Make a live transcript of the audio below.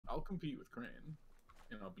I'll compete with Crane,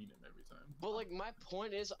 and I'll beat him every time. But like my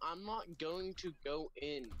point is, I'm not going to go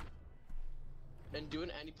in and do an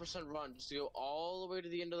 90% run just to go all the way to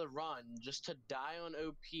the end of the run just to die on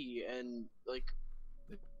OP and like.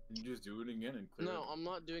 You just do it again and clear. No, I'm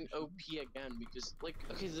not doing OP again because like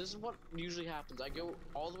okay, this is what usually happens. I go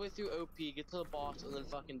all the way through OP, get to the boss, and then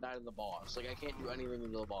fucking die to the boss. Like I can't do anything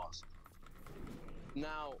to the boss.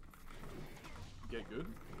 Now. Get good.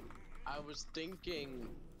 I was thinking,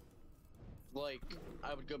 like,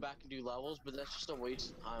 I would go back and do levels, but that's just a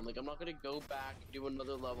waste of time. Like, I'm not gonna go back, do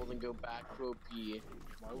another level, then go back to OP.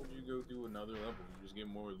 Why would you go do another level? You just get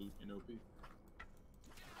more loot in OP.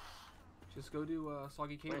 Just go do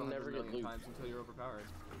Soggy Cave 100 million times until you're overpowered.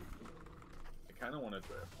 I kind of want to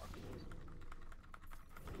try Apocalypse.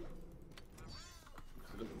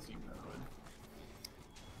 It doesn't seem that good.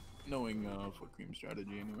 Knowing Foot Cream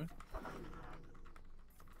strategy, anyway.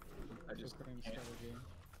 I just can't.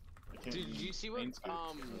 Dude, did you see what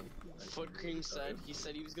Foot Cream said? He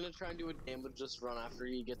said he was gonna try and do a damageless run after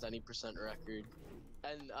he gets any percent record.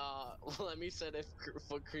 And Lemmy said if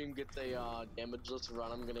Foot Cream gets a damageless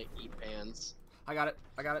run, I'm gonna eat pants. I got it.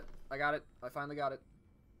 I got it. I got it. I finally got it.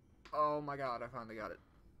 Oh my god, I finally got it.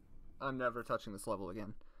 I'm never touching this level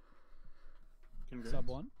again. Congrats. Sub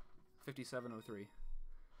 1? 5703.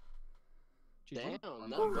 Damn, that's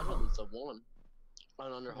better than sub 1.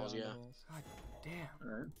 On Underhalls, yeah. God damn.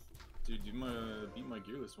 Alright. Dude, you beat my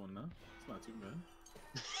gearless one, no? It's not too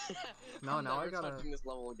bad. No, now I gotta gotta... touching this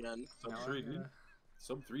level again. Sub 3, dude.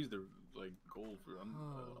 Sub 3 is the, like, goal for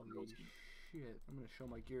Holy shit. I'm gonna show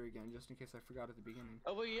my gear again, just in case I forgot at the beginning.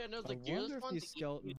 Oh, well, yeah, no, the I gearless wonder if one's these skeleton